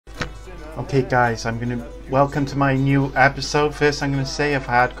Okay guys, I'm gonna welcome to my new episode. First I'm gonna say of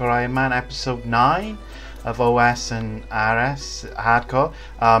Hardcore Ironman, episode 9 of OS and RS Hardcore,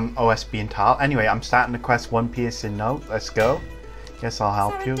 OS being Tal. Anyway, I'm starting the quest 1 piercing note. Let's go. Guess I'll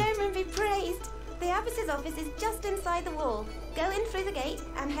help you. Doman be praised. The abbess's office is just inside the wall. Go in through the gate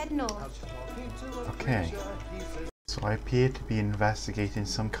and head north. Okay. So I appear to be investigating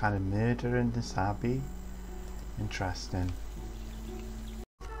some kind of murder in this abbey. Interesting.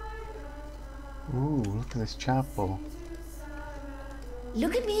 Ooh, look at this chapel.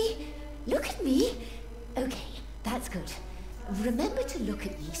 Look at me! Look at me! Okay, that's good. Remember to look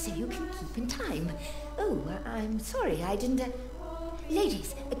at me so you can keep in time. Oh, I'm sorry, I didn't...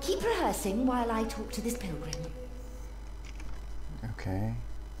 Ladies, keep rehearsing while I talk to this pilgrim. Okay.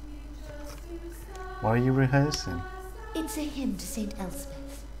 What are you rehearsing? It's a hymn to Saint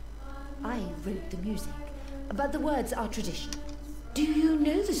Elspeth. I wrote the music, but the words are traditional. Do you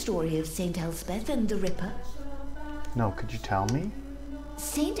know the story of Saint Elspeth and the Ripper? No, could you tell me?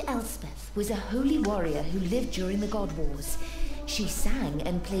 Saint Elspeth was a holy warrior who lived during the God Wars. She sang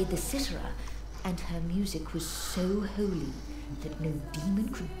and played the cithara, and her music was so holy that no demon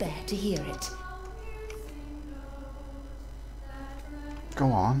could bear to hear it. Go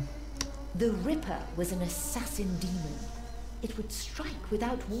on. The Ripper was an assassin demon. It would strike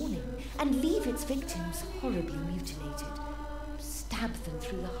without warning and leave its victims horribly mutilated. Stab them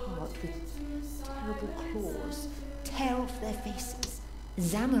through the heart with terrible claws, tear off their faces.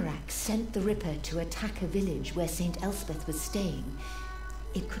 Zamorak sent the Ripper to attack a village where Saint Elspeth was staying.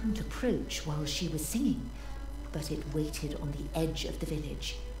 It couldn't approach while she was singing, but it waited on the edge of the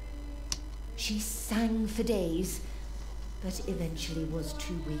village. She sang for days, but eventually was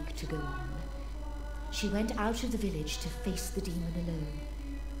too weak to go on. She went out of the village to face the demon alone.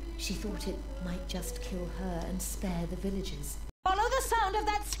 She thought it might just kill her and spare the villagers. Follow the sound of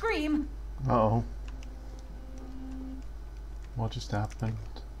that scream! Uh-oh. What just happened?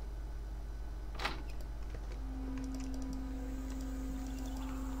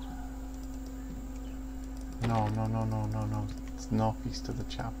 No. It's northeast of the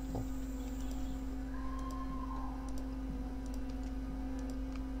chapel.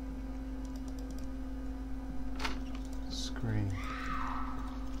 Scream.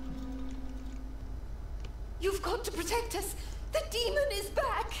 You've got to protect us! The demon is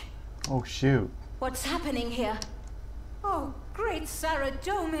back! Oh shoot. What's happening here? Oh, great Sarah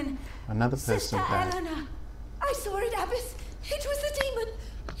Doman! Another person Sister dead. Eleanor! I saw it, Abbess! It was the demon!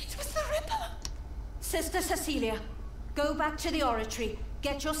 It was the Ripper! Sister Cecilia, go back to the oratory.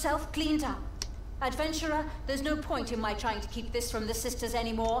 Get yourself cleaned up. Adventurer, there's no point in my trying to keep this from the sisters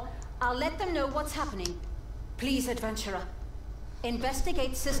anymore. I'll let them know what's happening. Please, Adventurer.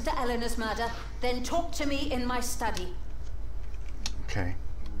 Investigate Sister Eleanor's murder, then talk to me in my study. Okay.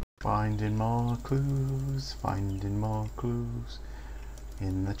 Finding more clues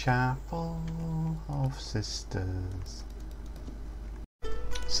in the chapel of sisters.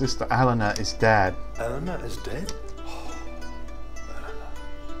 Sister Eleanor is dead. Eleanor is dead? Oh, Eleanor.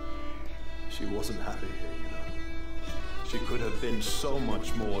 She wasn't happy here, you know. She could have been so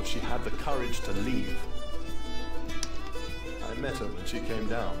much more if she had the courage to leave. I met her when she came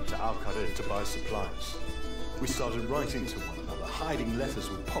down to Al-Qaeda to buy supplies. We started writing to one another, hiding letters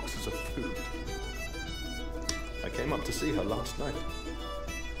with boxes of food. I came up to see her last night.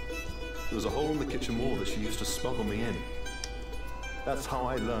 There was a hole in the kitchen wall that she used to smuggle me in. That's how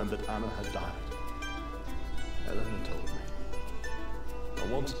I learned that Anna had died. Eleanor told me. I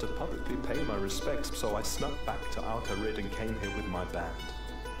wanted to publicly pay my respects, so I snuck back to Al-Qaeda and came here with my band.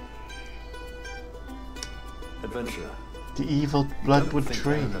 Adventurer. The evil bloodwood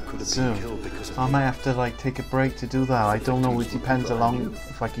tree. So I might have to like take a break to do that. I don't know. It depends how long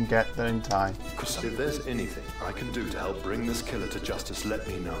if I can get there in time. If there's anything I can do to help bring this killer to justice, let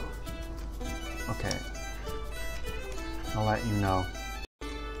me know. Okay. I'll let you know.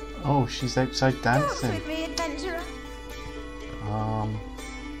 Oh, she's outside dancing. Dance with me, adventurer.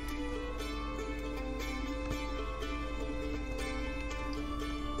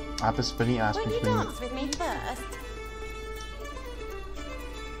 Abbess Bunny asked me Will you to dance with me first?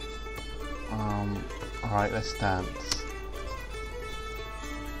 alright, let's dance.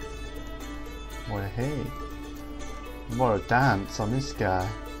 Well, hey. What a dance on this guy.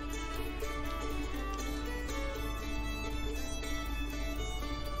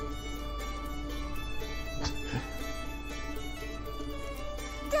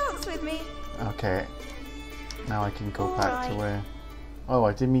 Dance with me. Okay. Now I can go back to where... Oh,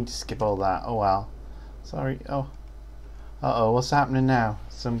 I didn't mean to skip all that. Oh well. Sorry. Oh. Uh-oh, what's happening now?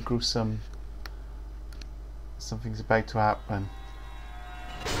 Some gruesome... Something's about to happen.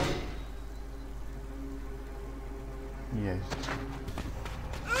 Yes.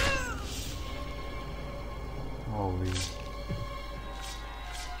 Holy.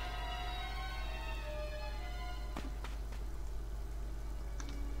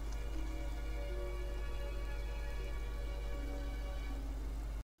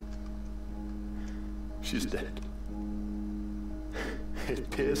 She's dead. It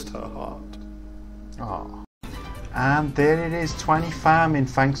pierced her heart. Oh. And there it is, 20 farming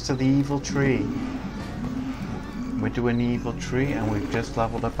thanks to the evil tree. We're doing the evil tree and we've just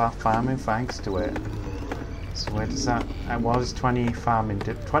leveled up our farming thanks to it. So where does that... And what is 20 farming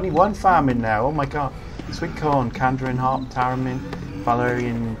do? 21 farming now, oh my god. Sweet corn, Kandarin hop, Taramin,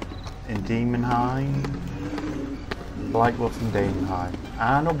 Valerian in Demon High, Blight Wolf in Demon High.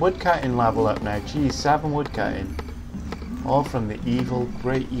 And a woodcutting level up now, geez, 7 woodcutting. All from the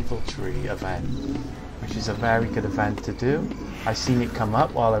Great Evil Tree event, which is a very good event to do. I seen it come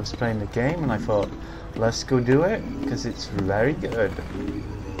up while I was playing the game and I thought, let's go do it, because it's very good.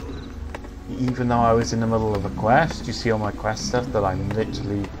 Even though I was in the middle of a quest, you see all my quest stuff that I'm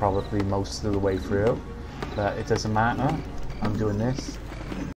literally probably most of the way through, but it doesn't matter, I'm doing this.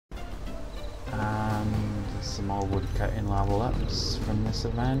 And some more woodcutting level ups from this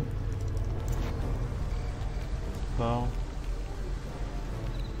event. So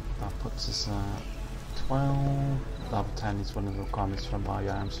that puts us at 12. Level 10 is one of the requirements from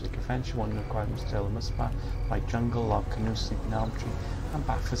Bioarms for the convention. One of the requirements to must like jungle, log canoe, sleeping elm tree, and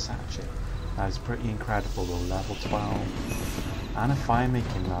back for satchel. That is pretty incredible though. Level 12 and a fire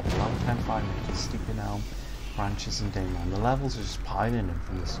making level. Level 10 fire making, sleeping elm, branches, and dayman. The levels are just piling in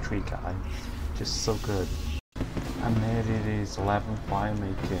from this tree guy. Just so good. And there it is, 11 fire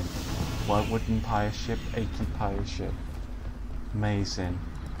making. White wooden pyre ship, 80 pyre ship. Amazing.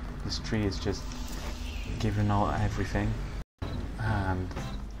 This tree is just giving out everything. And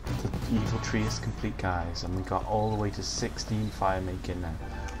the evil tree is complete, guys. And we got all the way to 16 fire making now.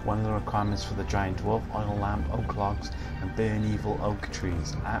 One of the requirements for the giant dwarf, oil lamp, oak logs, and burn evil oak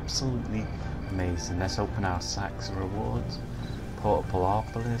trees. Absolutely amazing. Let's open our sacks of rewards. Portable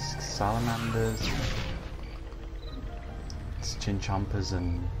obelisks, salamanders, chinchompers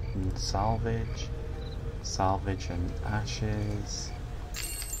and salvage and ashes,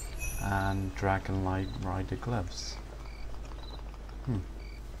 and dragon light rider gloves.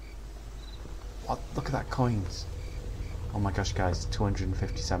 What? Look at that coins. Oh my gosh, guys,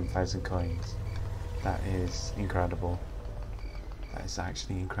 257,000 coins. That is incredible. That is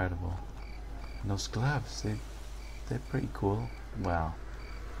actually incredible. And those gloves, they're pretty cool. Well,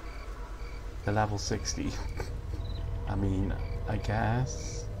 they're level 60. I mean, I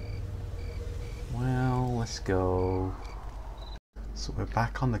guess. Well, let's go. So we're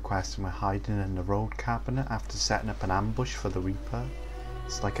back on the quest and we're hiding in the road cabinet after setting up an ambush for the Reaper.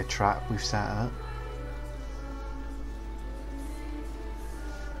 It's like a trap we've set up.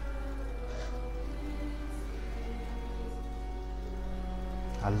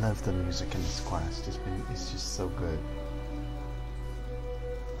 I love the music in this quest. It's just so good.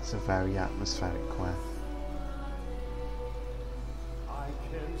 It's a very atmospheric quest.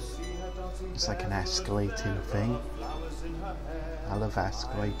 It's like an escalating thing. I love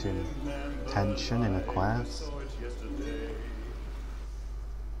escalating tension in a quest.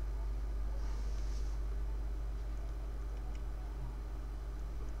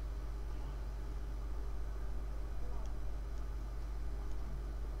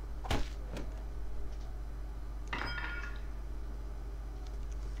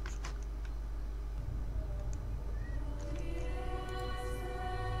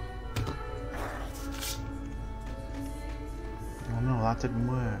 Oh no, that didn't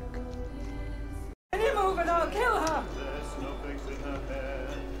work. Any move and I'll kill her!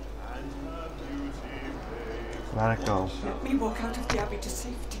 Let it go. Let me walk out of the abbey to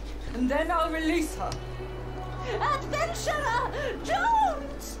safety, and then I'll release her. Adventurer!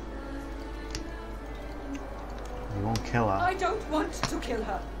 Don't! You won't kill her. I don't want to kill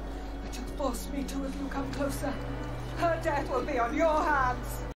her, but you'll force me to if you come closer. Her death will be on your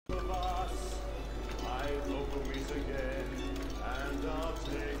hands.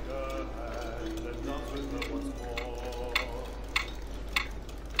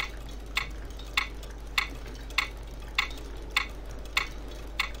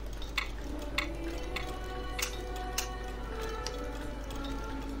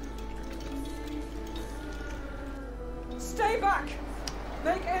 Stay back!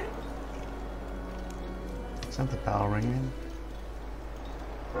 Make in! Is that the bell ringing?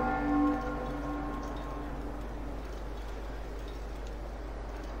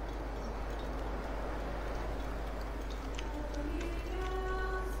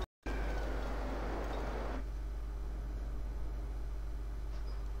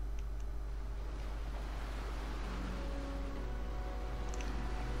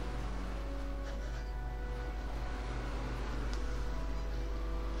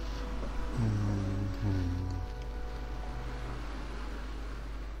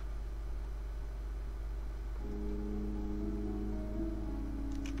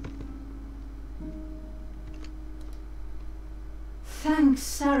 Thanks,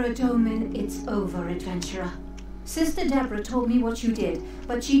 Sarah Doman, it's over, adventurer. Sister Deborah told me what you did,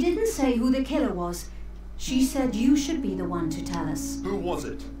 but she didn't say who the killer was. She said you should be the one to tell us. Who was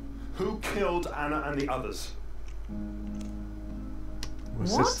it? Who killed Anna and the others?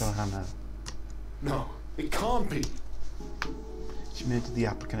 Was What? Sister Hannah? No, it can't be. She murdered the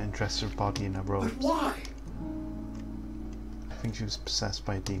applicant and dressed her body in a robe. But why? I think she was possessed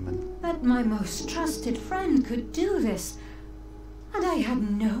by a demon. That my most trusted friend could do this. And I had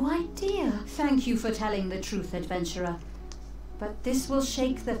no idea. Thank you for telling the truth, adventurer. But this will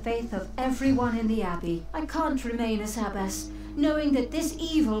shake the faith of everyone in the Abbey. I can't remain a abbess, knowing that this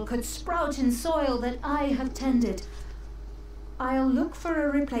evil could sprout in soil that I have tended. I'll look for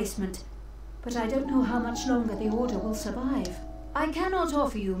a replacement, but I don't know how much longer the Order will survive. I cannot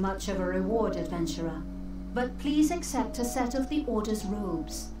offer you much of a reward, adventurer, but please accept a set of the Order's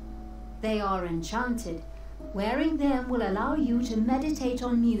robes. They are enchanted. Wearing them will allow you to meditate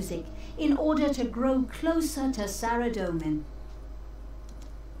on music in order to grow closer to Sarah Doman.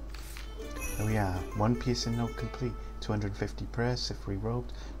 There we are. One piece in note complete. 250 prayers if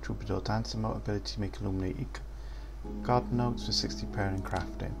re-robed. Troubadour dancer mode ability to make illuminated God notes for 60 prayer and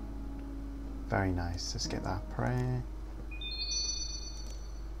crafting. Very nice. Let's get that prayer.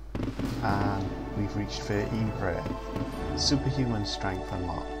 And we've reached 13 prayer. Superhuman strength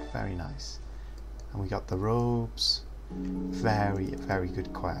unlocked. Very nice. And we got the robes. Very, very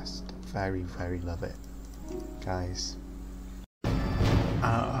good quest. Very, very love it. Guys.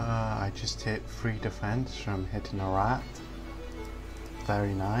 I just hit free defense from hitting a rat.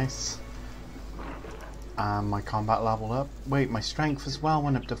 Very nice. And my combat level up. Wait, my strength as well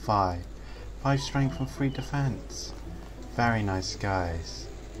went up to 5. 5 strength from free defense. Very nice, guys.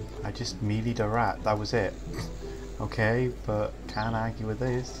 I just meleeed a rat. That was it. Okay, but can't argue with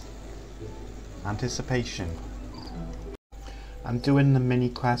this. Anticipation. I'm doing the mini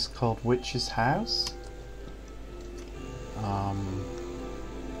quest called Witch's House. I'm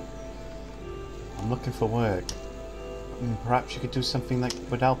looking for work. Perhaps you could do something that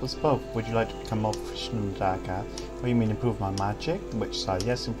would help us both. Would you like to become more proficient in the dark art? What do you mean, improve my magic? Witch side.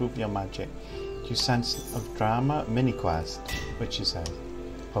 Yes, improve your magic. Do you sense of drama? Mini quest. Witch's House.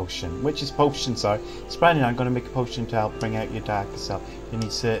 Potion. Witch's potion, sorry. Splendid, I'm going to make a potion to help bring out your darker self. You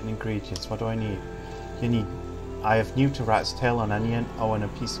need certain ingredients. What do I need? You need... I have new to rat's tail on onion. Oh, and a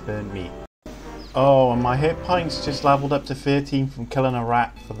piece of burnt meat. Oh, and my hit points just leveled up to 13 from killing a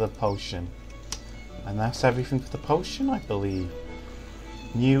rat for the potion. And that's everything for the potion, I believe.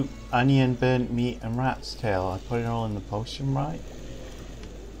 New onion, burnt meat, and rat's tail. I put it all in the potion, right?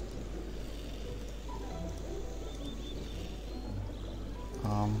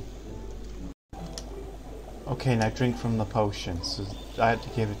 Okay, now drink from the potion. So I had to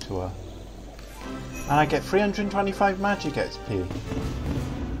give it to her. And I get 325 magic XP.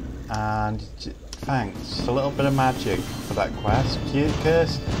 And thanks. Just a little bit of magic for that quest. Cute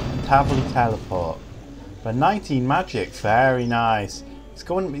curse and Tably teleport. But 19 magic, very nice. It's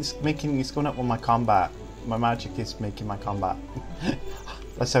going up with my combat. My magic is making my combat.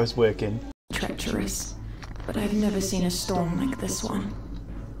 That's how it's working. Treacherous, but I've never seen a storm like this one.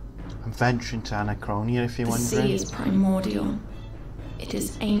 I'm venturing to Anachronia, if you're The wondering. sea is primordial. It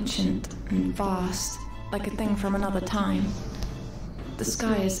is ancient and vast, like a thing from another time. The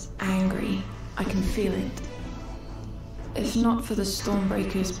sky is angry. I can feel it. If not for the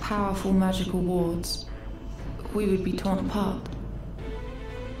Stormbreaker's powerful magical wards, we would be torn apart.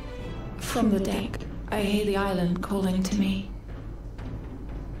 From the deck, I hear the island calling to me.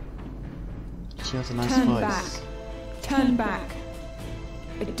 She has a nice Turn voice. back. Turn back.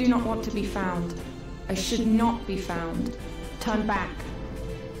 I do not want to be found. I should not be found. Turn back.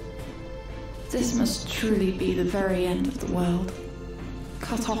 This must truly be the very end of the world.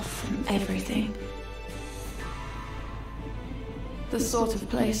 Cut off from everything. The sort of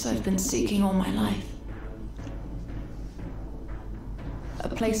place I've been seeking all my life. A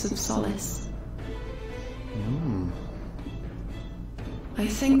place of solace. I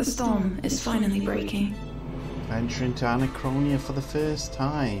think the storm is finally breaking. Venturing to Anachronia for the first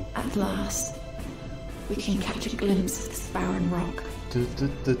time. At last, we can catch a glimpse of this barren rock. Du, du,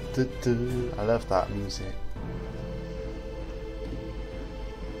 du, du, du. I love that music.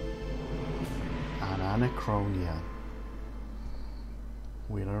 And Anachronia.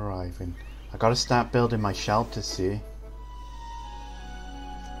 We're arriving. I gotta start building my shelter, see?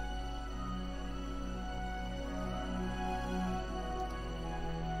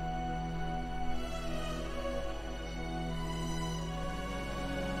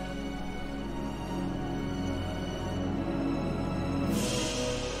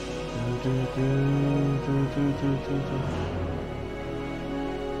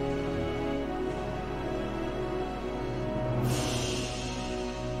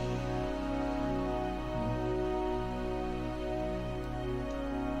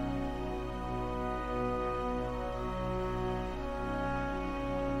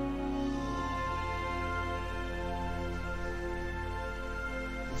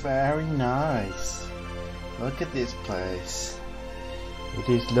 Very nice. Look at this place. It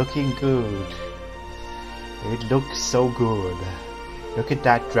is looking good. It looks so good. Look at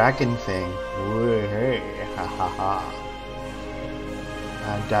that dragon thing. Whoa, hey, ha ha ha.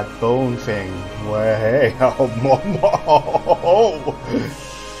 And that bone thing. Whoa, hey, oh,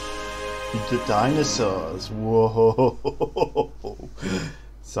 the dinosaurs. Whoa.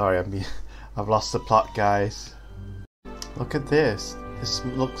 Sorry, I've lost the plot, guys. Look at this. This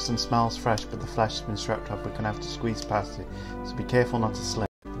looks and smells fresh, but the flesh has been stripped off. We're gonna have to squeeze past it, so be careful not to slip.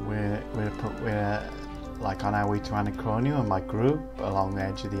 We're like on our way to Anachronia and my group along the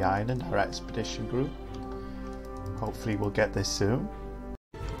edge of the island, our expedition group. Hopefully we'll get there soon.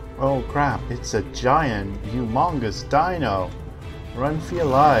 Oh crap! It's a giant, humongous dino. Run for your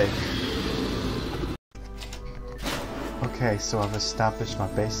life. Okay, so I've established my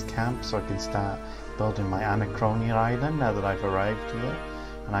base camp, so I can start building my Anachronia island now that I've arrived here,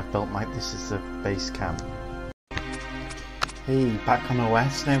 and I've built this is the base camp. Hey, back on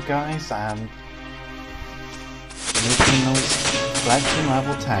OS now, guys, and making those fledgling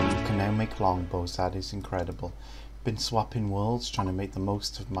level 10. You can now make longbows. That is incredible. Been swapping worlds, trying to make the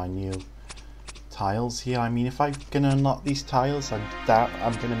most of my new tiles here. I mean, if I'm gonna unlock these tiles, I'm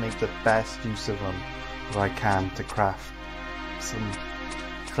gonna make the best use of them that I can to craft some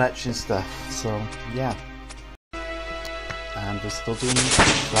fletching stuff. So yeah, and we're still doing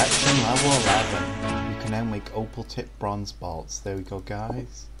fletching level 11. You can now make opal tip bronze bolts. There we go,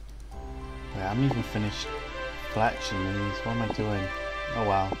 guys. Wait, I haven't even finished fletching these. What am I doing? Oh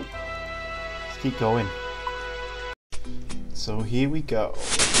wow. Let's keep going. So here we go.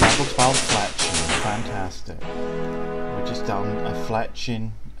 Level 12 fletching. Fantastic. We're just on a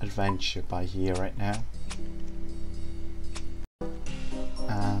fletching adventure by here right now.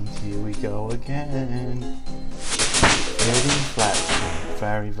 And here we go again. Building fletching.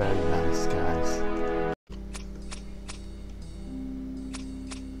 Very, very nice, guys.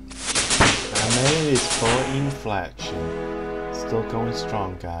 And there it is, 14 fletching. Still going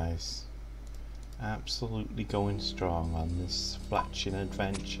strong, guys. Absolutely going strong on this fletching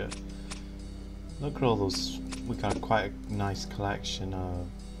adventure. Look at all those. We got quite a nice collection of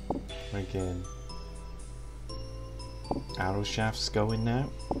friggin' arrow shafts going now.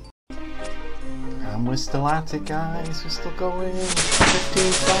 And we're still at it, guys. We're still going.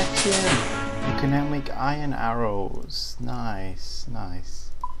 15 fletching. You can now make iron arrows. Nice, nice.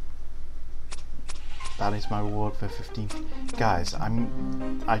 That is my reward for 15. Guys,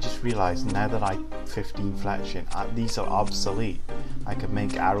 I just realized now that 15 fletching, these are obsolete. I could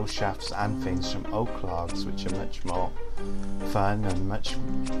make arrow shafts and things from oak logs, which are much more fun and much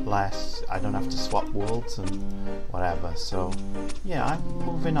less. I don't have to swap worlds and whatever. So yeah, I'm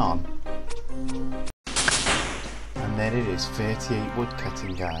moving on. And there it is, 38 wood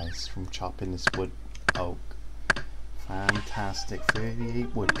cutting, guys, from chopping this wood oak. Fantastic,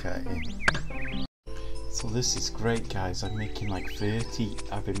 38 wood cutting. So this is great, guys. I'm making like 30,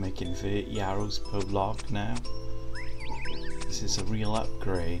 I've been making 30 arrows per log now. This is a real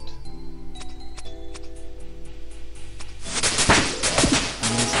upgrade.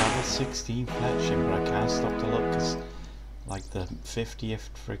 And there's level 16 fletching, but I can't stop to look because like the 50th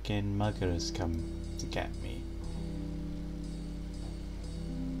freaking mugger has come to get me.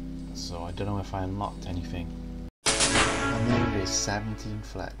 So I don't know if I unlocked anything. And there it is, 17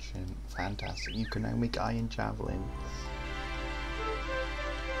 fletching. Fantastic. You can now make iron javelins.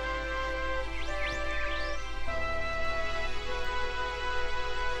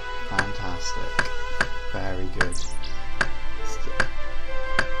 Fantastic. Very good.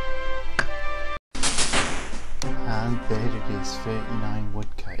 And there it is, 39 wood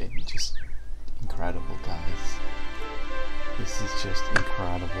cutting. Just incredible, guys. This is just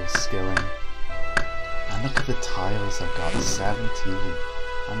incredible skilling. And look at the tiles I've got, 17.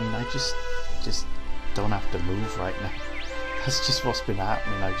 I mean, I just don't have to move right now. That's just what's been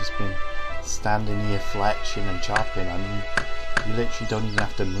happening. I've just been standing here fletching and chopping. I mean, you literally don't even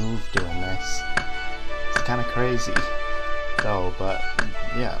have to move doing this. It's kind of crazy, though, but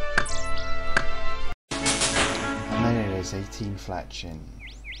yeah. And then it is 18 fletching.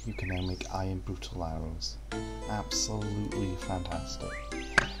 You can now make iron brutal arrows. Absolutely fantastic.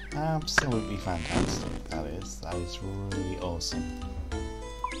 Absolutely fantastic. That is really awesome.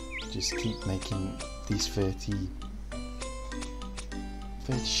 Just keep making these 30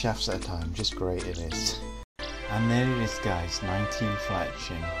 shafts at a time. Just great it is. And there it is, guys, 19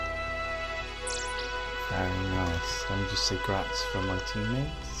 fletching. Very nice. Let me just say grats for my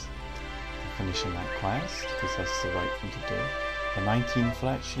teammates for finishing that quest, because that's the right thing to do. The 19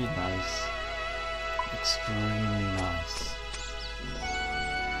 fletching, nice. Extremely nice.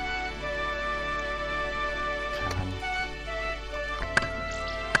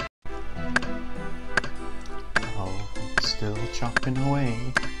 Still chopping away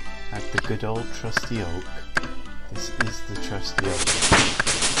at the good old trusty oak. This is the trusty oak.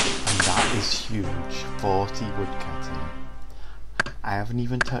 And that is huge. 40 woodcutting. I haven't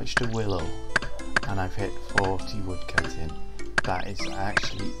even touched a willow. And I've hit 40 woodcutting. That is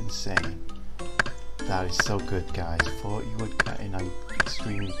actually insane. That is so good, guys. 40 woodcutting. I'm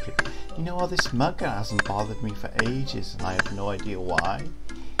extremely pleased. You know what? This mugger hasn't bothered me for ages, and I have no idea why.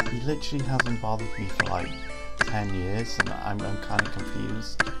 He literally hasn't bothered me for like 10 years, and I'm kind of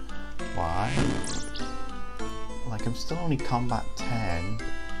confused. Why? Like, I'm still only combat 10.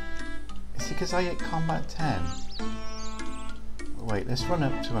 Is it because I hit combat 10? Wait, let's run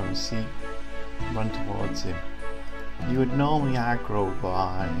up to him and see. Run towards him. You would normally aggro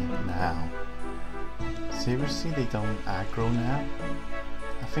by now. Seriously, they don't aggro now?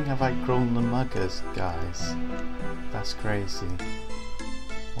 I think I've outgrown the muggers, guys. That's crazy.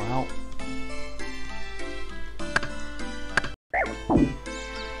 Well.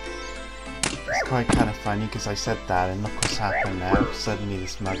 It's quite kind of funny because I said that and look what's happened now. Suddenly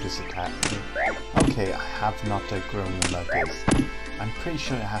this mugger's attacked me. Okay, I have not outgrown the muggers. I'm pretty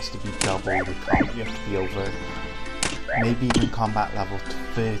sure it has to be double the combat. You have to be over, maybe even combat level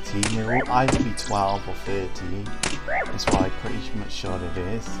 13. It will either be 12 or 13. That's what I'm pretty much sure it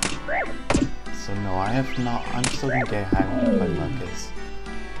is. So no, I have not. I'm still gonna get hounded by muggers.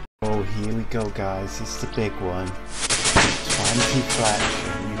 Oh, here we go, guys. It's the big one. 20 fletch.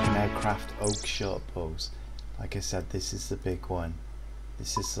 You can now craft oak short bows. Like I said, this is the big one.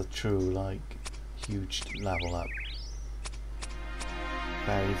 This is a true, like, huge level up.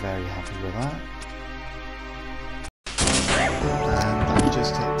 Very, very happy with that. And I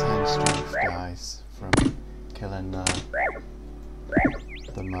just hit 10 strength, guys, from killing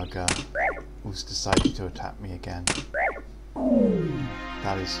the mugger who's decided to attack me again.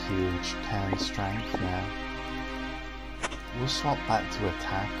 That is huge. 10 strength now. We'll swap back to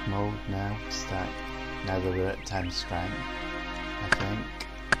attack mode now. Now that we're at 10 strength, I think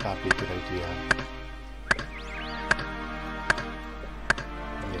that'd be a good idea.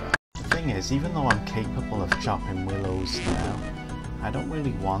 The thing is, even though I'm capable of chopping willows now, I don't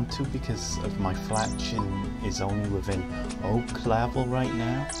really want to because of my fletching is only within oak level right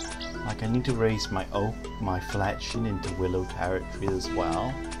now. Like, I need to raise my fletching into willow territory as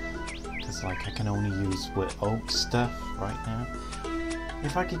well, because like I can only use oak stuff right now.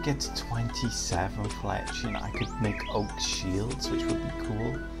 If I could get to 27 fletching, I could make oak shields, which would be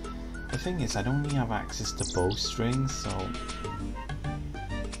cool. The thing is, I don't really have access to bowstrings, so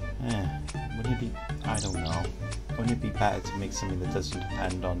wouldn't it be, I don't know, wouldn't it be better to make something that doesn't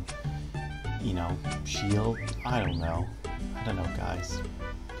depend on, you know, shield? I don't know, guys.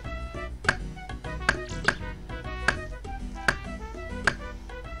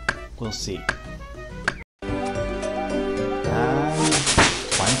 We'll see. And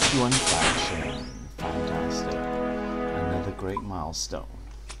 21 faction. Fantastic. Another great milestone.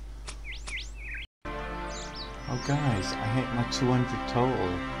 Oh guys, I hit my 200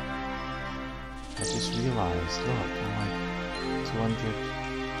 total. I just realised, look, I'm like 200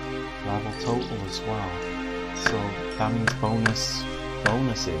 level total as well. So that means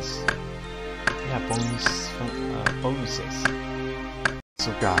bonuses. Yeah, bonuses.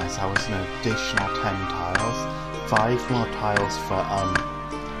 So guys, that was an additional 10 tiles, 5 more tiles for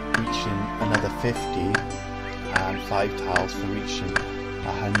reaching another 50, and 5 tiles for reaching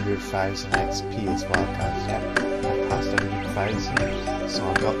 100,000 XP as well, guys. Yeah, I passed 100,000, so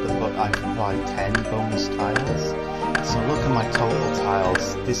I've applied 10 bonus tiles. So look at my total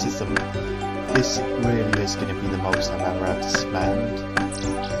tiles. This really is going to be the most I've ever had to spend.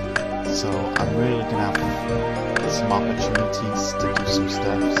 So I'm really going to have some opportunities to do some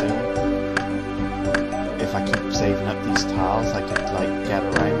stuff soon. If I keep saving up these tiles, I could like get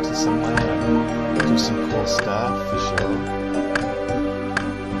around to somewhere and do some cool stuff for sure.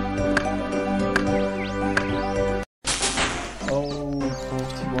 Oh,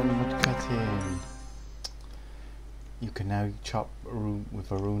 41 woodcutting. You can now chop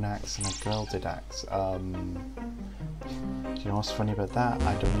with a rune axe and a gilded axe. Do you know what's funny about that?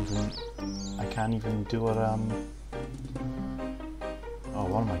 I can't even do it, oh,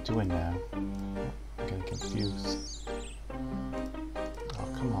 what am I doing now? I'm getting confused. Oh,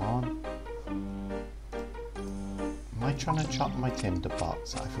 come on. Am I trying to chop my tinder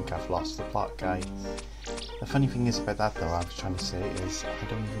box? I think I've lost the plot, guys. The funny thing is about that though, I was trying to say is, I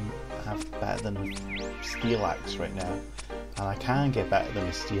don't even have better than a steel axe right now. And I can get better than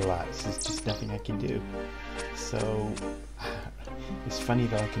a steel axe, there's just nothing I can do. So, it's funny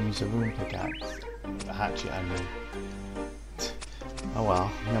that I can use a rune pickaxe. A hatchet, I mean. Oh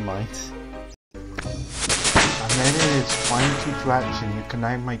well, never mind. I'm It is 22 to action. You can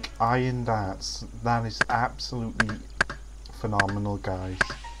now make iron darts. That is absolutely phenomenal, guys.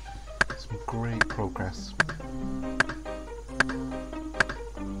 Some great progress. And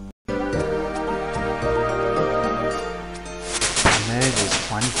it is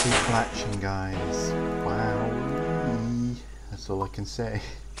 22 to action, guys. Wowee. That's all I can say.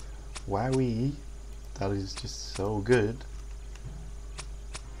 Wowee. That is just so good.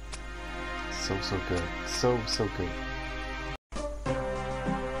 So good. So good.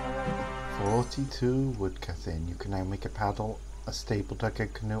 42 woodcutting. You can now make a paddle, a stable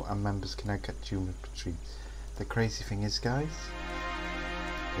dugout canoe, and members can now cut juniper trees. The crazy thing is, guys,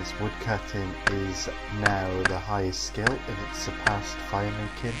 is woodcutting is now the highest skill, and it's surpassed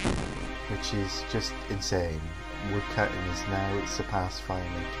firemaking, which is just insane. Woodcutting is now surpassed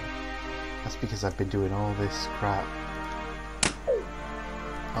firemaking. That's because I've been doing all this crap.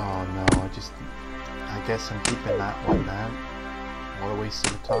 Oh no, I guess I'm keeping that one now. What a waste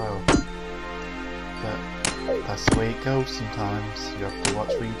of a tile. But that's the way it goes sometimes. You have to watch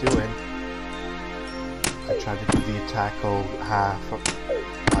what you're doing. I tried to do the attack all half,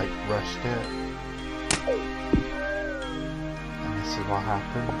 like rushed it. And this is what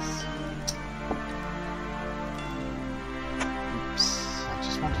happens. Oops, I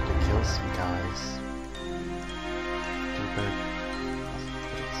just wanted to kill some guys. Do a bit of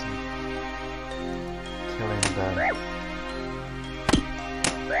killing them.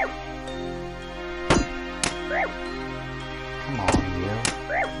 Come on, you.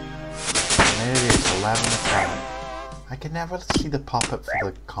 And it is 11 attack. I can never see the pop-up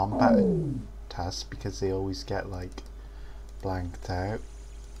for the combat tasks because they always get like blanked out.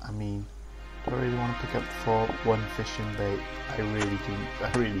 I mean, do I really want to pick up for one fishing bait? I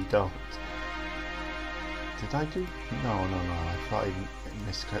really don't. Did I do? No. I thought I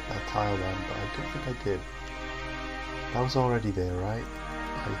miscut that tile then, but I don't think I did. That was already there, right?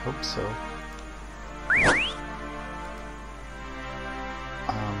 I hope so.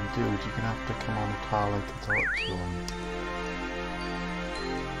 Dude, you're gonna have to come on a tile I can talk to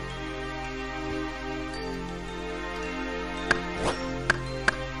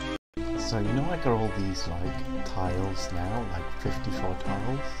him. So, you know I got all these, like, tiles now, like 54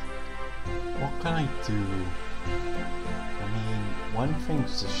 tiles? What can I do? I mean, one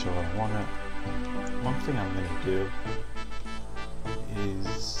thing's for sure, one thing I'm gonna do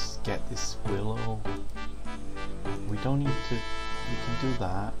is get this willow. We don't need to, we can do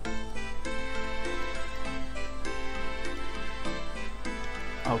that.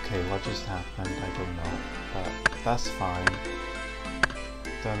 Okay, what just happened? I don't know, but that's fine.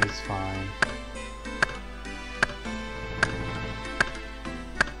 That is fine.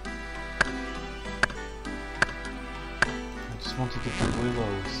 I just wanted to get the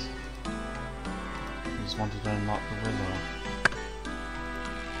willows. I just wanted to unlock the willow.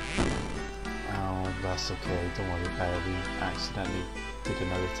 Oh, that's okay, don't worry about it. We accidentally did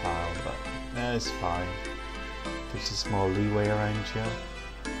another tile, but it's fine. Gives us more leeway around here.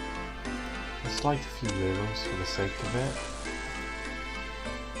 Let's light a few willows for the sake of it.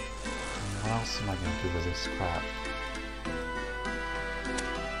 And what else am I going to do with this crap?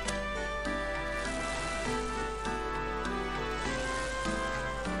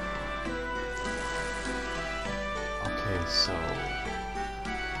 Okay, so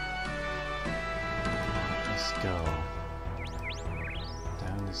let's go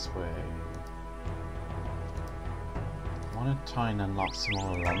down this way. I want to try and unlock some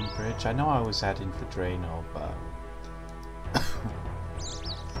more Lumbridge. I know I was heading for Drano, but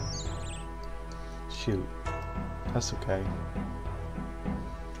shoot, that's okay.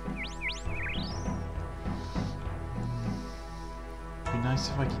 It'd be nice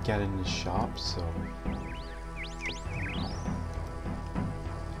if I could get in the shop, so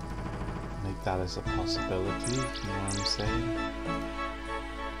make that as a possibility, you know what I'm saying?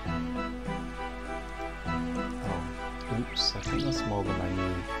 Oops, I think that's more than I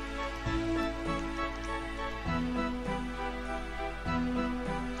need.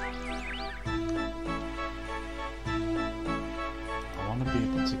 I want to be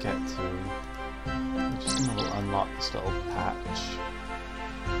able to get to... I'm just going to unlock this little patch.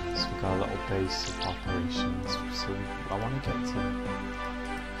 So we've got a little base of operations. So I want to get to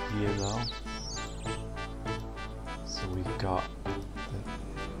here though. So we've got the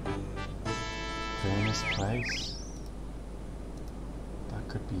furnace place.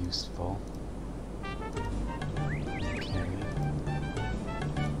 Could be useful. Okay.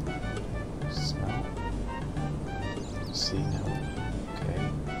 Smell. See now. Okay.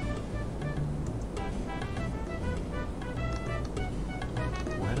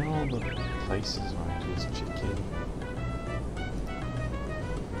 Where are all the places where I do this chicken?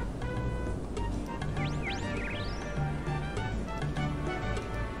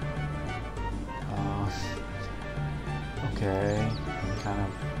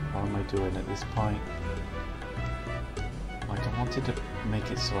 doing at this point? Like, I wanted to make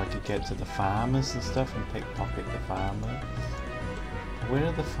it so I could get to the farmers and stuff and pickpocket the farmers. Where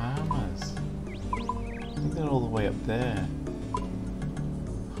are the farmers? I think they're all the way up there.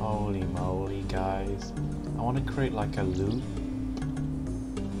 Holy moly, guys. I want to create like a loop.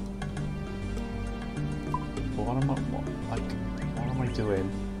 But what am I doing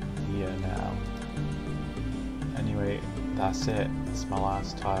here now? Anyway, that's it. That's my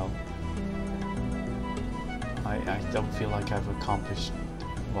last tile. I don't feel like I've accomplished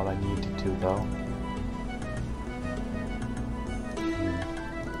what I needed to though.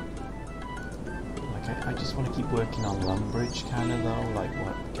 Like I just want to keep working on Lumbridge kind of though, like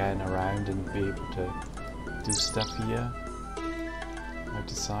what, getting around and be able to do stuff here. I've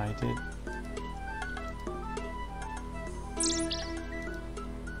decided.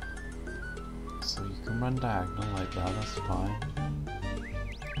 So you can run diagonal like that, that's fine.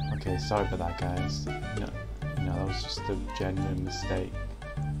 Okay, sorry about that guys. No, that was just a genuine mistake.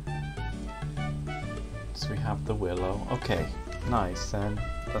 So we have the willow. Okay, nice then.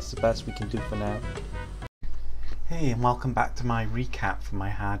 That's the best we can do for now. Hey, and welcome back to my recap for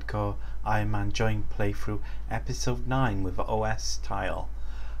my Hardcore Ironman joint playthrough episode 9 with the OS tile.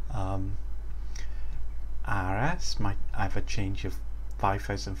 RS, I have a change of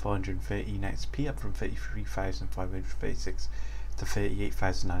 5,413 XP up from 33,536 to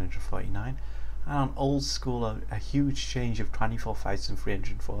 38,949. And on old school, a huge change of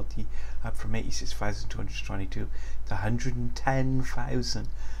 24,340 up from 86,222 to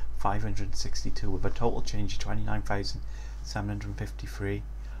 110,562 with a total change of 29,753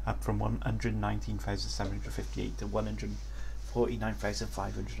 up from 119,758 to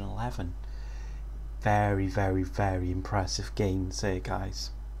 149,511. Very, very, very impressive gains there,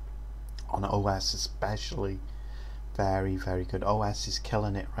 guys. On OS especially. Very, very good. OS is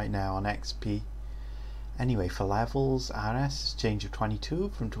killing it right now on XP. Anyway, for levels, RS change of 22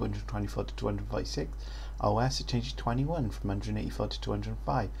 from 224 to 246. OS a change of 21 from 184 to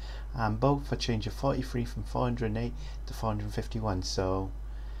 205. And both a change of 43 from 408 to 451. So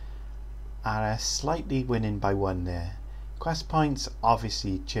RS slightly winning by 1 there. Quest points,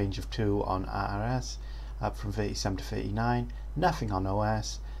 obviously change of 2 on RS, up from 37 to 39. Nothing on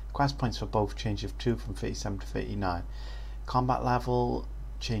OS. Quest points for both change of 2 from 37 to 39. Combat level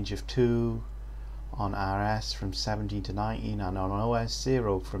change of 2 on RS from 17 to 19, and on OS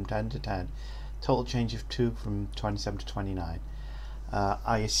 0 from 10 to 10. Total change of 2 from 27 to 29.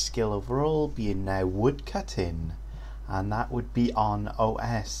 Highest skill overall being now woodcutting, and that would be on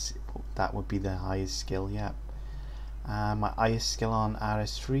OS. That would be the highest skill, yep. My highest skill on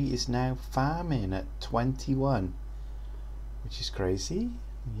RS3 is now farming at 21, which is crazy.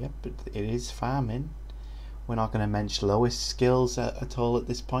 Yep, but it is farming. We're not going to mention lowest skills at all at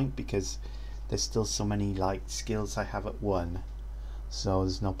this point because there's still so many like skills I have at 1, so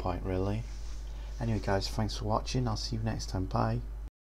there's no point really. Anyway guys, thanks for watching. I'll see you next time. Bye.